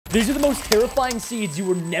These are the most terrifying seeds you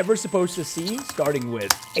were never supposed to see, starting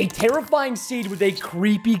with a terrifying seed with a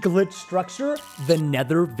creepy glitch structure, the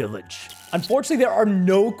Nether Village. Unfortunately, there are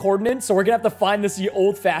no coordinates, so we're gonna have to find this the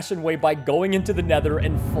old-fashioned way by going into the Nether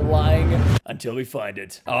and flying until we find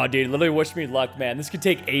it. Oh, dude, literally wish me luck, man. This could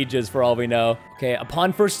take ages for all we know. Okay,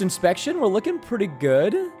 upon first inspection, we're looking pretty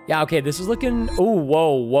good. Yeah, okay, this is looking... Oh,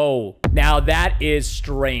 whoa, whoa. Now, that is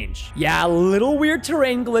strange. Yeah, little weird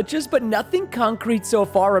terrain glitches, but nothing concrete so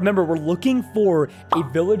far. Remember, we're looking for a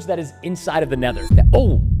village that is inside of the Nether.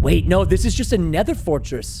 Oh, wait, no, this is just a Nether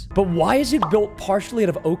fortress. But why is it built partially out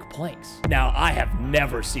of oak planks? Now, I have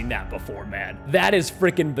never seen that before, man. That is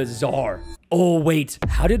freaking bizarre. Oh, wait.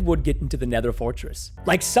 How did wood get into the Nether fortress?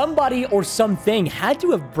 Like somebody or something had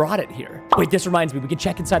to have brought it here. Wait, this reminds me. We can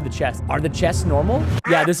check inside the chest. Are the chests normal?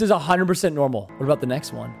 Yeah, this is 100% normal. What about the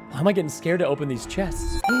next one? Why am I getting scared to open these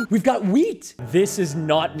chests? We've got wheat. This is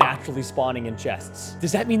not naturally spawning in chests.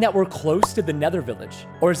 Does that mean that we're close to the Nether village?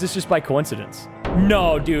 Or is this just by coincidence?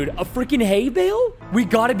 No, dude. A freaking hay bale? We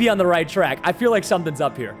gotta be on the right track. I feel like something's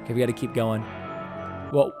up here. Okay, we gotta keep going.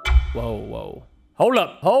 Whoa. Whoa, whoa. Hold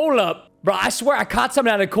up. Hold up. Bro, I swear I caught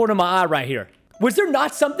something out of the corner of my eye right here. Was there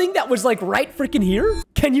not something that was like right freaking here?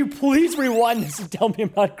 Can you please rewind this and tell me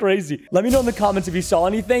I'm not crazy? Let me know in the comments if you saw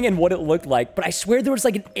anything and what it looked like. But I swear there was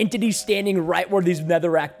like an entity standing right where these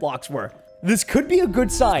netherrack blocks were. This could be a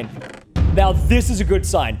good sign. Now, this is a good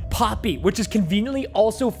sign. Poppy, which is conveniently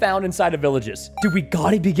also found inside of villages. Dude, we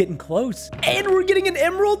gotta be getting close. And we're getting an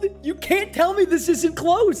emerald. You can't tell me this isn't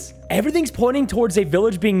close. Everything's pointing towards a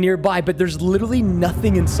village being nearby, but there's literally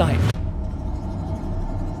nothing in sight.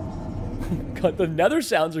 God, the nether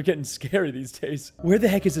sounds are getting scary these days. Where the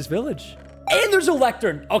heck is this village? And there's a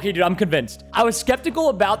lectern. Okay, dude, I'm convinced. I was skeptical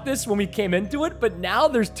about this when we came into it, but now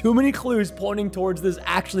there's too many clues pointing towards this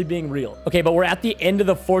actually being real. Okay, but we're at the end of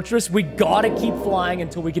the fortress. We gotta keep flying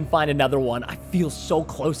until we can find another one. I feel so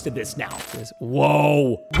close to this now.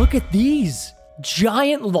 Whoa, look at these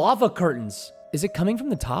giant lava curtains. Is it coming from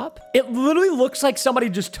the top? It literally looks like somebody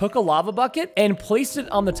just took a lava bucket and placed it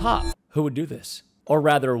on the top. Who would do this? Or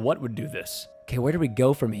rather, what would do this? Okay, where do we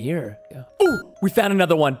go from here? Oh, we found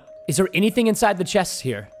another one. Is there anything inside the chests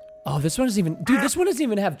here? Oh, this one doesn't even... Dude, this one doesn't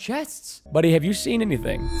even have chests. Buddy, have you seen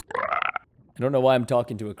anything? I don't know why I'm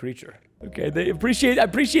talking to a creature. Okay, I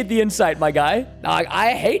appreciate the insight, my guy. Now,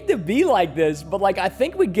 I hate to be like this, but like, I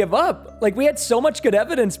think we give up. Like, we had so much good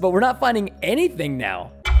evidence, but we're not finding anything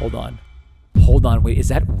now. Hold on. Hold on, wait, is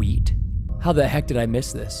that wheat? How the heck did I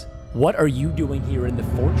miss this? What are you doing here in the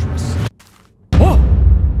fortress? Oh!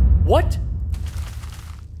 What?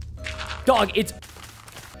 Dog, it's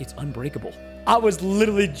unbreakable. I was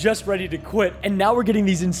literally just ready to quit, and now we're getting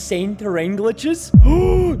these insane terrain glitches?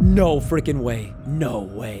 No freaking way. No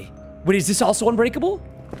way. Wait, is this also unbreakable?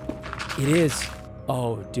 It is.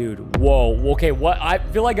 Oh, dude. Whoa. Okay, what? I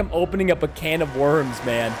feel like I'm opening up a can of worms,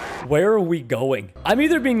 man. Where are we going? I'm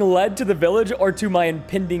either being led to the village or to my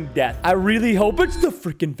impending death. I really hope it's the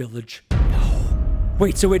freaking village. No.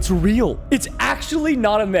 Wait, so it's real. It's actually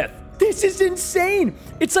not a myth. This is insane.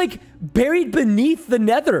 It's like buried beneath the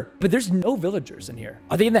nether, but there's no villagers in here.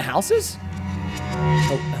 Are they in the houses?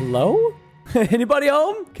 Oh, hello? Anybody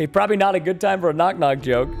home? Okay, probably not a good time for a knock-knock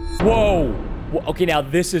joke. Whoa. Okay, now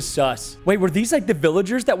this is sus. Wait, were these like the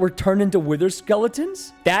villagers that were turned into wither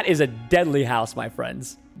skeletons? That is a deadly house, my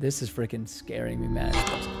friends. This is freaking scaring me, man.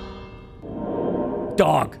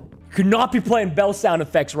 Dog, you could not be playing bell sound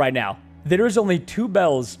effects right now. There's only 2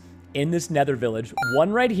 bells in this nether village.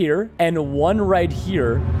 One right here and one right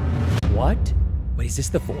here. What? Wait, is this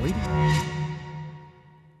the void?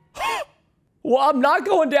 Well, I'm not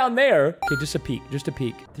going down there. Okay, just a peek, just a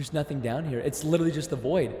peek. There's nothing down here. It's literally just the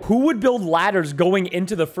void. Who would build ladders going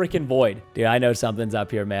into the freaking void? Dude, I know something's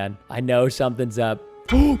up here, man. I know something's up.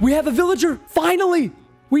 We have a villager, finally.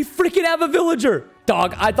 We freaking have a villager.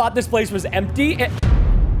 Dog, I thought this place was empty.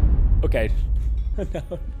 Okay,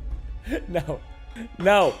 no, no,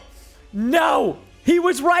 no. No! He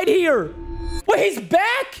was right here! Wait, he's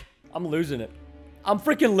back?! I'm losing it. I'm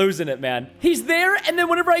freaking losing it, man. He's there, and then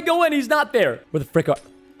whenever I go in, he's not there. Where the frick are...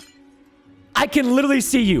 I can literally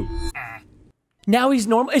see you. Now he's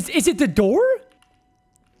normal. Is it the door?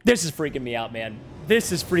 This is freaking me out, man.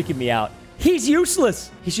 This is freaking me out. He's useless.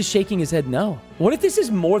 He's just shaking his head no. What if this is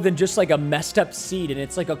more than just like a messed up seed and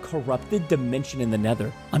it's like a corrupted dimension in the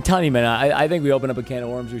nether? I'm telling you, man, I think we opened up a can of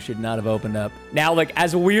worms we should not have opened up. Now, like,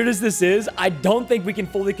 as weird as this is, I don't think we can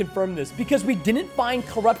fully confirm this because we didn't find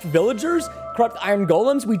corrupt villagers, corrupt iron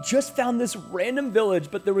golems. We just found this random village,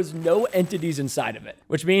 but there was no entities inside of it,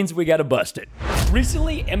 which means we gotta bust it.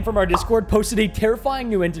 Recently, M from our Discord posted a terrifying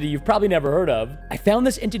new entity you've probably never heard of. I found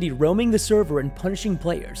this entity roaming the server and punishing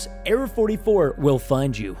players. Error 44 will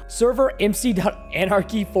find you. Server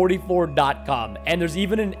mc.anarchy44.com. And there's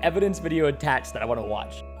even an evidence video attached that I want to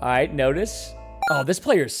watch. All right, notice. Oh, this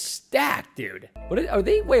player's stacked, dude. Are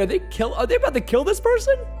they about to kill this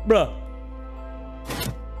person? Bruh.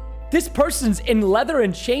 This person's in leather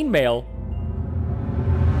and chainmail.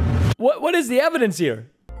 What is the evidence here?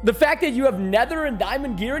 The fact that you have nether and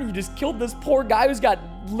diamond gear and you just killed this poor guy who's got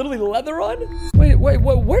literally leather on? Wait,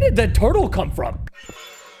 where did the turtle come from?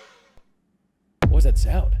 What was that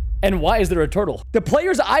sound? And why is there a turtle? The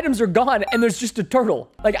player's items are gone and there's just a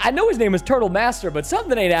turtle. Like, I know his name is Turtle Master, but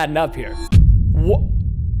something ain't adding up here. What?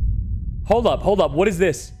 Hold up. What is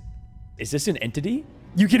this? Is this an entity?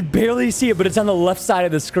 You can barely see it, but it's on the left side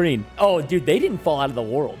of the screen. Oh, dude, they didn't fall out of the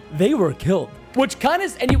world. They were killed. Which kind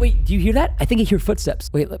of... Anyway, do you hear that? I think I hear footsteps.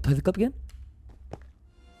 Wait, play the clip again.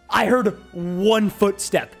 I heard one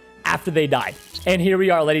footstep after they died. And here we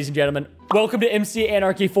are, ladies and gentlemen. Welcome to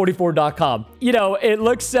mcanarchy44.com. You know, it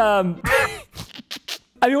looks... I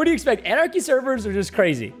mean, what do you expect? Anarchy servers are just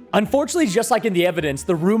crazy. Unfortunately, just like in the evidence,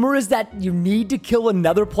 the rumor is that you need to kill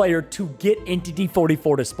another player to get Entity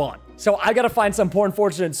 44 to spawn. So I gotta find some poor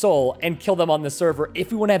unfortunate soul and kill them on the server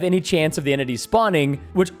if we want to have any chance of the entity spawning,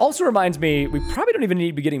 which also reminds me, we probably don't even need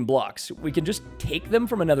to be getting blocks. We can just take them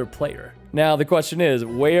from another player. Now, the question is,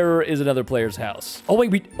 where is another player's house? Oh,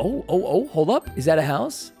 wait, hold up. Is that a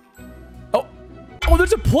house? Oh,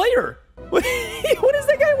 there's a player. What is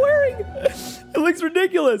that guy wearing? It looks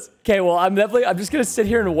ridiculous. Okay, well, I'm just gonna sit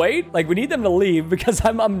here and wait. Like, we need them to leave because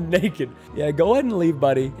I'm naked. Yeah, go ahead and leave,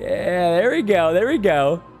 buddy. Yeah, there we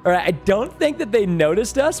go. All right, I don't think that they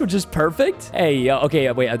noticed us, which is perfect. Hey,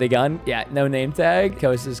 okay, wait, are they gone? Yeah, no name tag.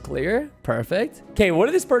 Coast is clear. Perfect. Okay, what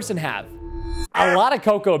did this person have? A lot of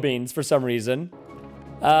cocoa beans for some reason.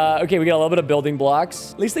 Okay, we got a little bit of building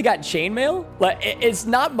blocks. At least they got chainmail. Like, it's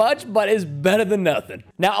not much, but it's better than nothing.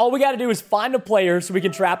 Now, all we got to do is find a player so we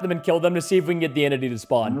can trap them and kill them to see if we can get the entity to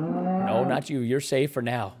spawn. No, not you. You're safe for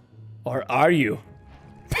now. Or are you?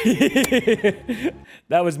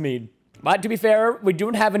 That was mean. But to be fair, we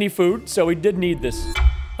don't have any food, so we did need this.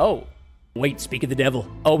 Oh. Wait, speak of the devil.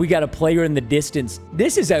 Oh, we got a player in the distance.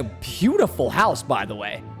 This is a beautiful house, by the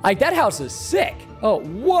way. Like, that house is sick. Oh,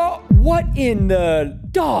 what in the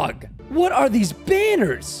dog? What are these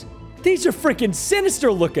banners? These are freaking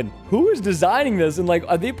sinister looking. Who is designing this? And like,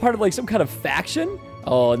 are they part of like some kind of faction?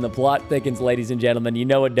 Oh, and the plot thickens, ladies and gentlemen. You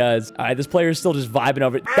know it does. All right, this player is still just vibing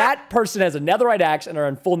over it. That person has a netherite axe and are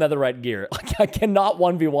in full netherite gear. Like, I cannot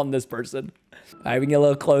 1v1 this person. All right, we can get a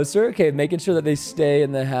little closer. Okay, making sure that they stay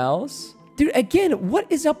in the house. Dude, again,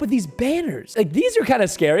 what is up with these banners? Like, these are kind of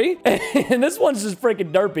scary. And this one's just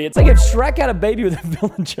freaking derpy. It's like if Shrek had a baby with a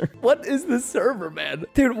villager. What is this server, man?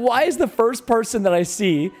 Dude, why is the first person that I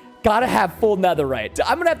see gotta have full netherite?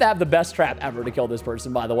 I'm gonna have to have the best trap ever to kill this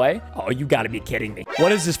person, by the way. Oh, you gotta be kidding me.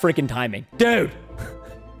 What is this freaking timing? Dude,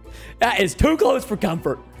 that is too close for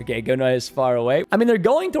comfort. Okay, go nice far away. I mean, they're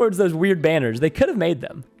going towards those weird banners. They could have made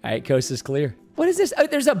them. All right, coast is clear. What is this? Oh,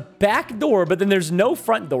 there's a back door, but then there's no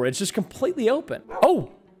front door. It's just completely open. Oh,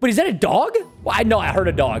 but is that a dog? Well, I know I heard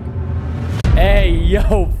a dog. Hey,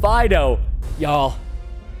 yo, Fido. Y'all,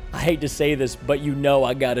 I hate to say this, but you know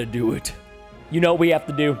I gotta do it. You know what we have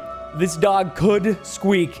to do. This dog could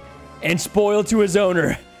squeak and spoil to his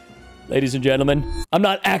owner. Ladies and gentlemen, I'm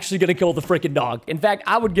not actually gonna kill the freaking dog. In fact,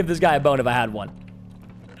 I would give this guy a bone if I had one.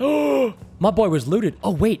 Oh, my boy was looted.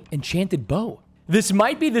 Oh, wait, enchanted bow. This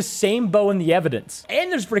might be the same bow in the evidence.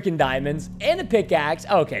 And there's freaking diamonds and a pickaxe.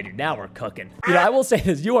 Okay, dude, now we're cooking. You know, I will say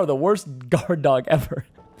this. You are the worst guard dog ever.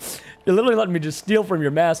 You're literally letting me just steal from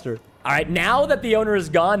your master. All right, now that the owner is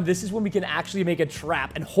gone, this is when we can actually make a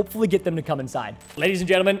trap and hopefully get them to come inside. Ladies and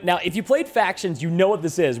gentlemen, now, if you played Factions, you know what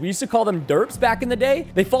this is. We used to call them derps back in the day.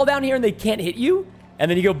 They fall down here and they can't hit you.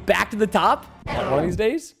 And then you go back to the top, like one of these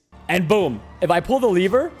days. And boom, if I pull the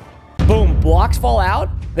lever, boom, blocks fall out.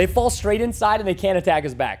 They fall straight inside and they can't attack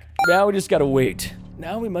us back. Now we just gotta wait.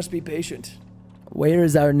 Now we must be patient. Where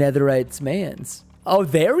is our netherite's mans? Oh,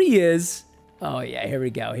 there he is. Oh yeah, here we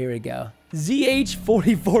go, here we go.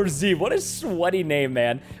 ZH44Z, what a sweaty name,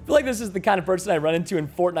 man. I feel like this is the kind of person I run into in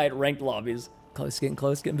Fortnite ranked lobbies. Close,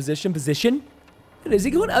 getting position. Is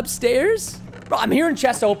he going upstairs? Bro, I'm hearing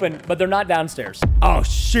chests open, but they're not downstairs. Oh,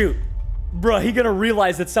 shoot. Bro, he gonna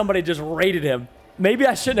realize that somebody just raided him. Maybe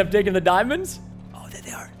I shouldn't have taken the diamonds. Oh, there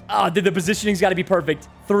they are. Oh, dude, the positioning's gotta be perfect.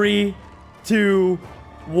 3, 2,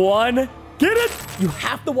 1. Get it! You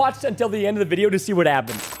have to watch until the end of the video to see what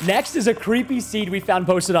happens. Next is a creepy seed we found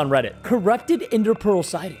posted on Reddit. Corrupted ender pearl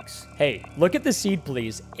sightings. Hey, look at the seed,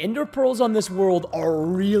 please. Ender pearls on this world are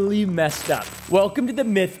really messed up. Welcome to the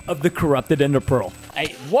myth of the corrupted ender pearl.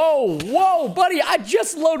 Hey, whoa, buddy, I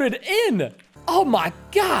just loaded in. Oh my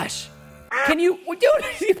gosh. Can you,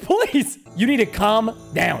 dude, please. You need to calm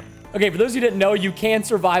down. Okay, for those who didn't know, you can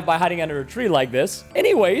survive by hiding under a tree like this.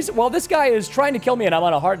 Anyways, while this guy is trying to kill me and I'm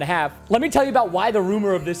on a heart and a half, let me tell you about why the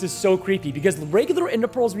rumor of this is so creepy. Because regular ender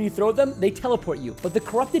pearls, when you throw them, they teleport you. But the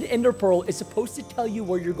corrupted ender pearl is supposed to tell you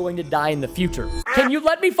where you're going to die in the future. Can you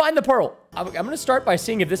let me find the pearl? I'm gonna start by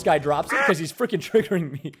seeing if this guy drops it because he's freaking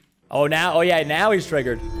triggering me. Oh, yeah, now he's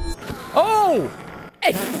triggered. Oh!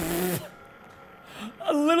 Hey.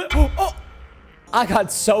 A little, oh! I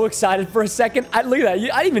got so excited for a second. Look at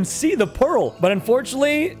that. I didn't even see the pearl. But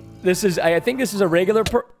unfortunately, I think this is a regular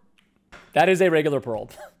pearl. That is a regular pearl.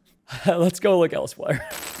 Let's go look elsewhere.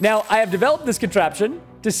 Now, I have developed this contraption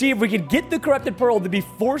to see if we could get the corrupted pearl to be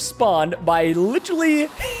force spawned by literally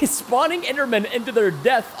spawning Endermen into their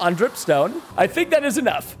death on Dripstone. I think that is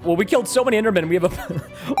enough. Well, we killed so many Endermen. We have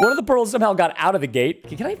one of the pearls somehow got out of the gate.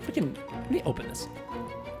 Can I freaking, let me open this.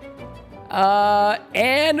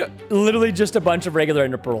 And literally just a bunch of regular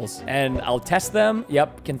ender pearls. And I'll test them.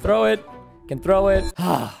 Yep, can throw it.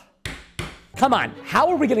 Come on, how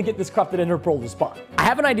are we gonna get this corrupted ender pearl to spawn? I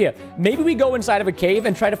have an idea. Maybe we go inside of a cave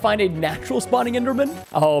and try to find a natural spawning enderman.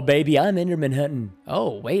 Oh, baby, I'm enderman hunting.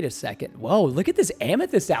 Oh, wait a second. Whoa, look at this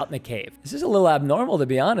amethyst out in the cave. This is a little abnormal, to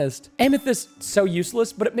be honest. Amethyst, so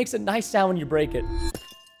useless, but it makes a nice sound when you break it.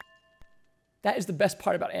 That is the best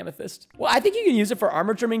part about amethyst. Well, I think you can use it for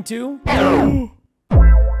armor trimming too.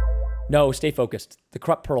 No, stay focused. The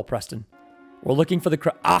corrupt pearl, Preston. We're looking for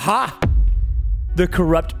the aha! The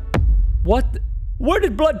corrupt, what? Where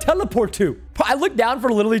did blood teleport to? I looked down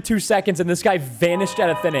for literally 2 seconds and this guy vanished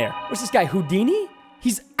out of thin air. What's this guy, Houdini?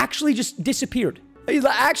 He's actually just disappeared.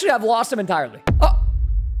 Actually, I've lost him entirely. Oh,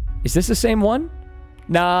 is this the same one?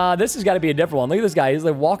 Nah, this has got to be a different one. Look at this guy. He's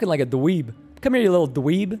like walking like a dweeb. Come here, you little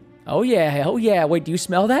dweeb. Oh yeah. Wait, do you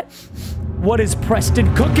smell that? What is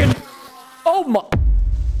Preston cooking? Oh my.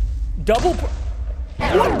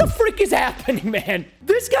 What the frick is happening, man?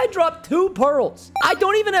 This guy dropped 2 pearls. I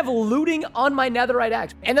don't even have looting on my netherite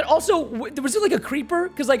axe. And then also, was it like a creeper?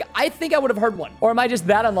 Because like, I think I would have heard one. Or am I just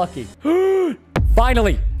that unlucky?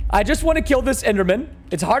 Finally. I just want to kill this enderman.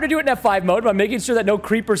 It's hard to do it in F5 mode, but I'm making sure that no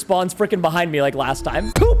creeper spawns freaking behind me like last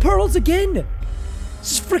time. 2 pearls again.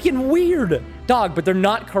 This is freaking weird. Dog, but they're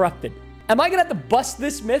not corrupted. Am I gonna have to bust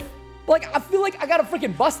this myth? Like, I feel like I gotta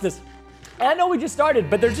freaking bust this. And I know we just started,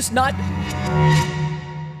 but they're just not.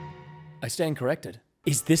 I stand corrected.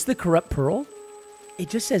 Is this the corrupt pearl? It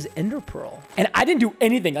just says ender pearl. And I didn't do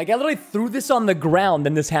anything. Like, I literally threw this on the ground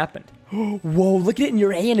and this happened. Whoa, look at it in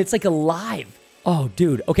your hand. It's like alive. Oh,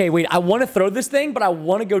 dude. Okay, wait. I want to throw this thing, but I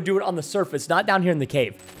want to go do it on the surface, not down here in the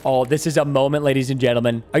cave. Oh, this is a moment, ladies and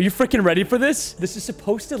gentlemen. Are you freaking ready for this? This is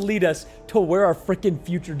supposed to lead us to where our freaking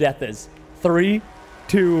future death is. 3,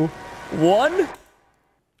 2, 1.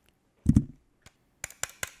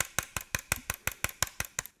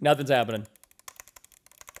 Nothing's happening.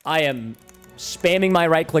 I am spamming my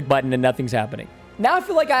right-click button and nothing's happening. Now I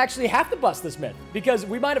feel like I actually have to bust this myth because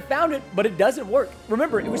we might have found it, but it doesn't work.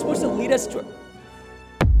 Remember, it was supposed to lead us to...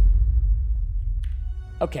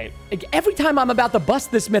 Okay, every time I'm about to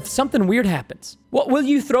bust this myth, something weird happens. What, will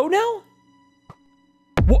you throw now?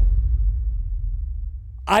 What?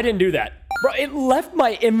 I didn't do that. Bro, it left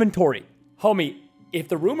my inventory. Homie, if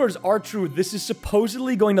the rumors are true, this is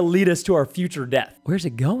supposedly going to lead us to our future death. Where's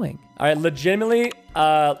it going? All right, legitimately,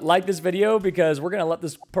 like this video because we're gonna let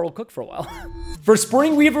this pearl cook for a while. For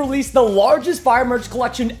spring, we've released the largest fire merch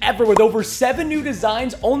collection ever with over 7 new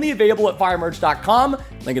designs only available at firemerch.com.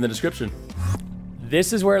 Link in the description.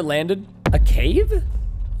 This is where it landed. A cave?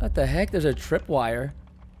 What the heck? There's a tripwire.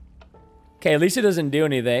 Okay, at least it doesn't do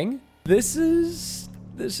anything. This is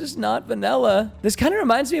not vanilla. This kind of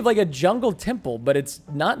reminds me of like a jungle temple, but it's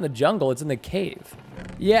not in the jungle, it's in the cave.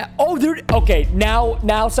 Yeah, oh, okay,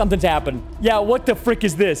 now something's happened. Yeah, what the frick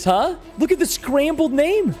is this, huh? Look at the scrambled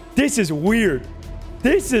name. This is weird.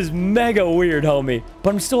 This is mega weird, homie.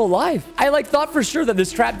 But I'm still alive. I like thought for sure that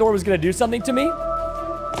this trapdoor was gonna do something to me.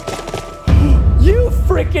 You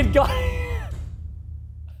freaking guy.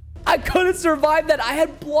 I couldn't survive that. I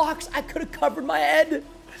had blocks. I could have covered my head.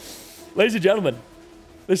 Ladies and gentlemen,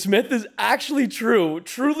 this myth is actually true.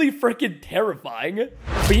 Truly freaking terrifying.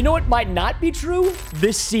 But you know what might not be true?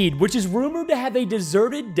 This seed, which is rumored to have a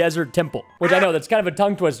deserted desert temple. Which I know that's kind of a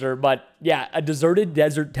tongue twister, but yeah, a deserted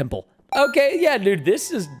desert temple. Okay, yeah, dude, this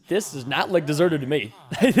does not look deserted to me.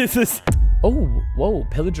 This is... Oh, Whoa,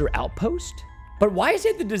 pillager outpost? But why is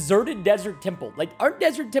it the deserted desert temple? Like, aren't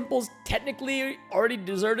desert temples technically already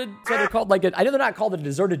deserted? So they're called like I know they're not called a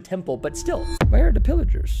deserted temple, but still. Where are the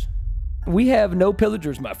pillagers? We have no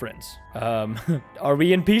pillagers, my friends. Are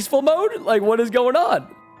we in peaceful mode? Like, what is going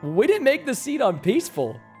on? We didn't make the seed on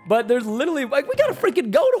peaceful, but there's literally, like, we got a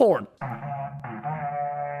freaking goat horn.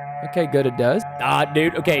 Okay, good, it does.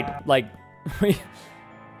 Dude, okay, like,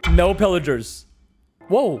 no pillagers.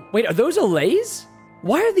 Whoa, wait, are those allays?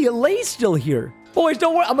 Why are the allays still here? Boys,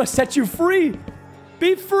 don't worry, I'm gonna set you free.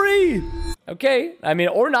 Be free. Okay, I mean,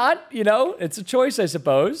 or not, you know, it's a choice, I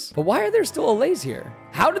suppose. But why are there still allays here?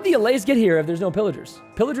 How did the allays get here if there's no pillagers?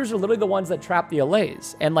 Pillagers are literally the ones that trap the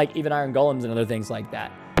allays, and like even iron golems and other things like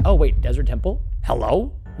that. Oh wait, desert temple?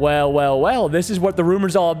 Hello? Well, this is what the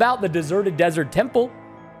rumor's all about, the deserted desert temple.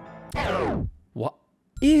 What?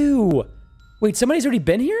 Ew. Wait, somebody's already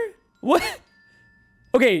been here? What?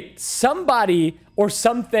 Okay, somebody or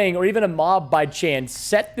something or even a mob by chance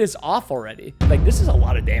set this off already. Like, this is a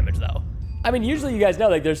lot of damage though. I mean, usually you guys know,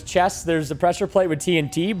 like, there's chests, there's a pressure plate with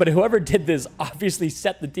TNT, but whoever did this obviously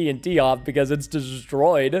set the TNT off because it's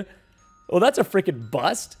destroyed. Well, that's a freaking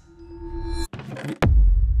bust.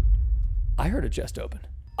 I heard a chest open.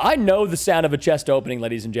 I know the sound of a chest opening,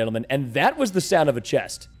 ladies and gentlemen, and that was the sound of a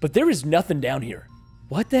chest. But there is nothing down here.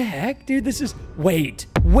 What the heck, dude? This is... Wait,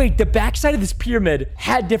 the backside of this pyramid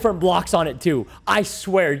had different blocks on it too. I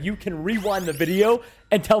swear, you can rewind the video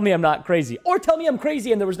and tell me I'm not crazy. Or tell me I'm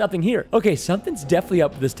crazy and there was nothing here. Okay, something's definitely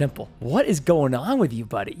up with this temple. What is going on with you,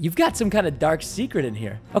 buddy? You've got some kind of dark secret in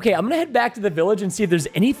here. Okay, I'm gonna head back to the village and see if there's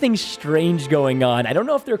anything strange going on. I don't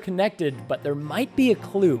know if they're connected, but there might be a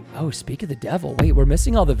clue. Oh, speak of the devil. Wait, we're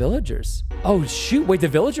missing all the villagers. Oh, shoot. Wait, the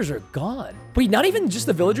villagers are gone. Wait, not even just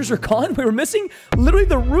the villagers are gone. We were missing literally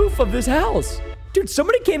the roof of this house. Dude,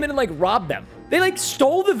 somebody came in and like robbed them. They like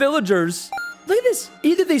stole the villagers. Look at this.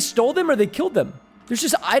 Either they stole them or they killed them. There's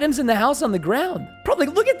just items in the house on the ground. Probably,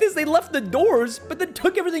 look at this. They left the doors, but then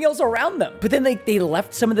took everything else around them. But then they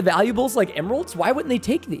left some of the valuables like emeralds. Why wouldn't they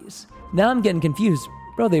take these? Now I'm getting confused.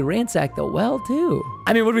 Bro, they ransacked the well too.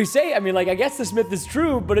 I mean, what do we say? I mean, like, I guess the myth is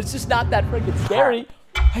true, but it's just not that freaking scary.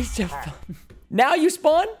 Now you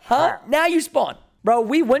spawn? Huh? Now you spawn. Bro,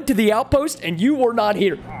 we went to the outpost and you were not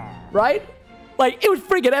here, right? Like, it was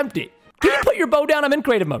freaking empty. Can you put your bow down? I'm in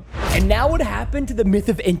creative mode. And now what happened to the myth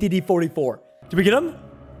of Entity 44? Did we get him?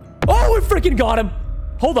 Oh, we freaking got him.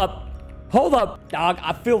 Hold up. Hold up. Dog,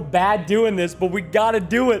 I feel bad doing this, but we gotta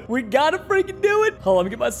do it. We gotta freaking do it. Hold on, let me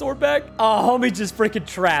get my sword back. Oh, homie just freaking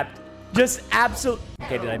trapped. Just absolute.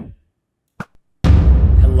 Okay, did I?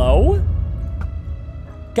 Hello?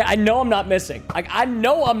 Okay, I know I'm not missing. Like, I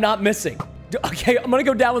know I'm not missing. Okay, I'm gonna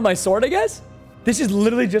go down with my sword, I guess. This is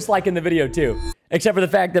literally just like in the video too, except for the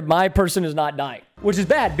fact that my person is not dying, which is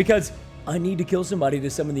bad because I need to kill somebody to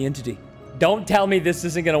summon the entity. Don't tell me this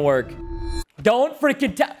isn't gonna work. Don't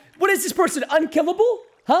freaking tell. What is this person, unkillable?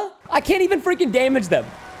 Huh? I can't even freaking damage them.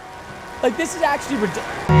 Like, this is actually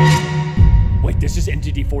ridiculous. Wait, this is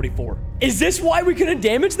Entity 44. Is this why we couldn't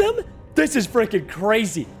damage them? This is freaking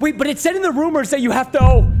crazy. Wait, but it said in the rumors that you have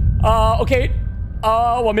to, okay.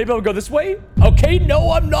 Well, maybe I'll go this way. Okay, no,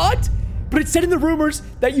 I'm not. But it said in the rumors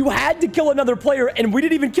that you had to kill another player, and we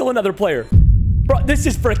didn't even kill another player. Bro, this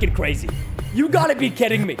is freaking crazy. You gotta be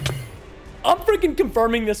kidding me. I'm freaking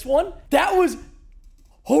confirming this one. That was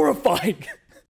horrifying.